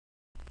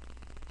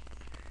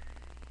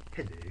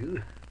Hello,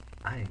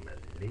 I'm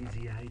a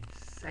lazy-eyed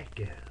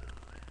psycho.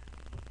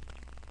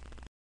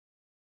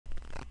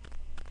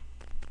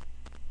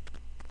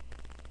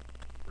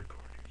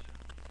 Record yourself.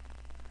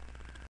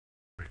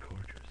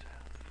 Record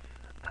yourself.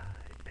 I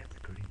am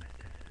recording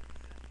myself.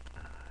 I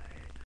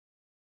am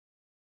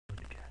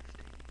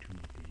broadcasting to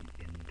the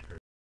inter.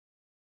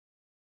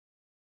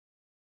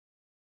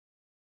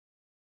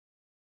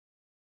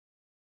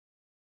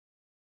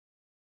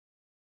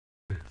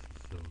 This is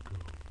so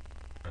cool.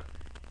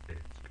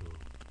 It's cool.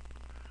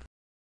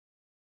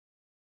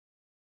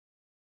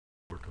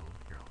 We're cool.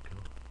 You're all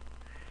cool.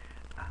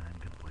 I'm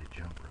gonna play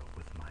jump rope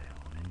with my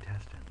own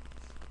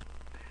intestines.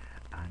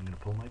 I'm gonna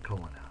pull my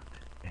colon out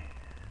and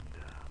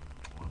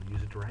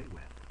use it to write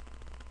with.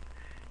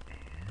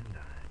 And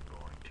I'm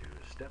going to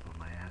step on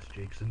my ass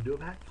cheeks and do a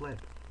backflip.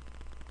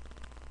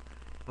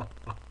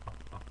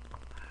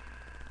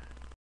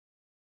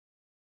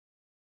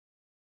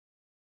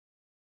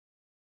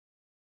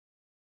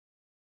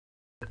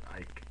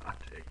 I can't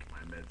take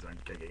my meds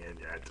aren't kicking in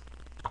yet.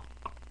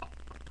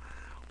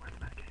 Where's the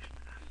medication?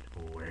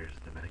 Where's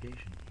the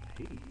medication?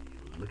 Hey,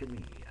 look at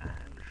me.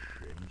 I'm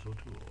Seamus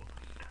O'Toole.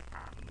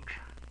 And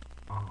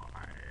I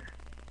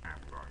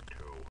am going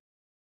to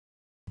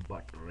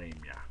butt ream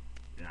ya.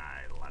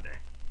 Aye, laddie.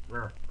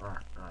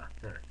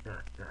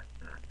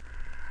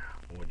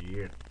 Would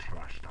you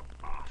trust a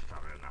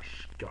bastard in a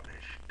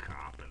Scottish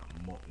cap and a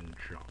mutton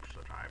chops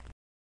that I've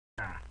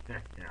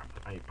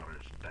paper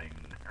is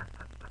down.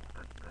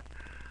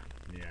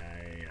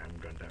 Aye, I'm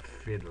going to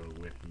fiddle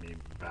with me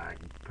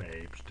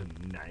bagpipes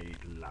tonight,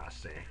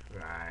 lassie.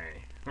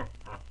 Aye,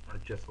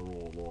 just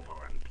roll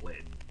over and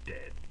play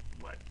dead,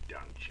 why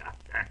don't ya?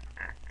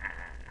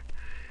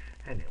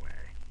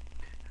 Anyway,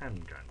 I'm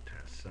going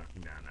to suck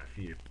down a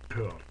few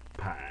pork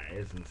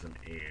pies and some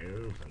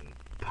eels and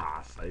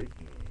pass out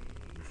and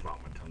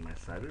vomit on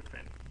myself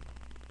and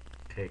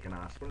take an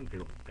aspirin and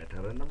feel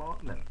better in the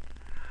morning.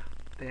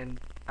 Then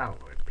I'll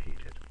repeat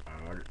it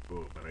all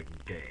over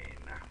again.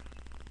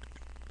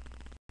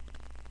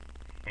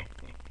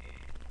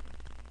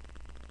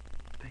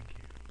 Thank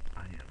you.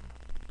 I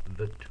am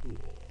the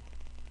Tool.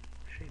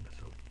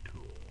 Seamus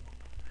O'Toole.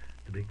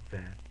 The big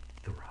fat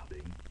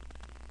throbbing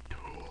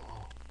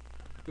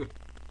Tool.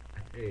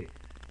 Hey,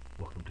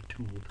 welcome to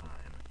Tool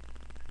Time.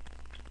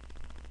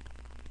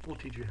 We'll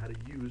teach you how to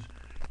use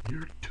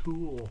your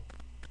tool.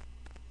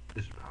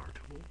 Is it a power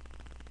tool?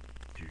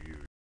 Do you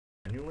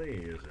manually?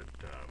 Is it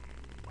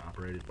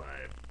operated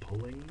by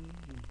pulling,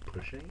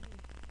 pushing?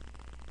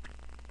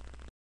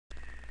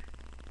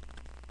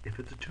 If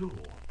it's a tool,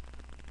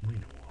 we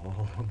know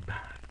all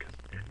about it because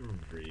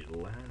every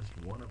last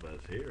one of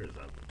us here is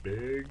a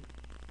big,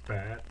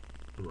 fat,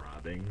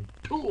 throbbing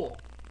tool.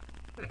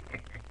 Hey,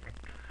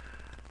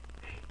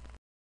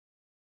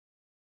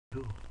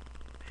 tool.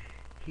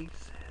 He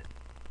said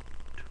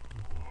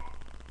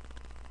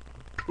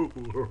tool.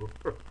 Tool.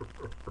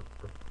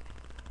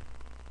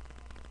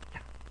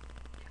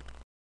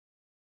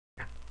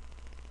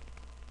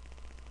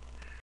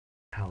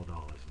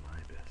 Haldol is my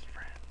best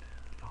friend,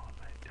 followed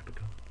by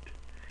Depakote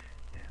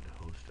and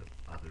a host of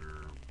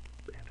other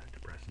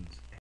antidepressants.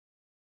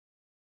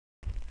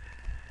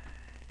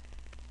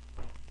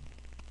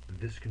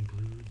 This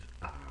concludes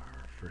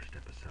our first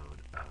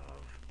episode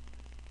of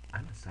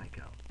I'm a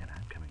Psycho, and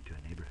I'm coming to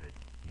a neighborhood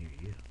near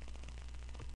you.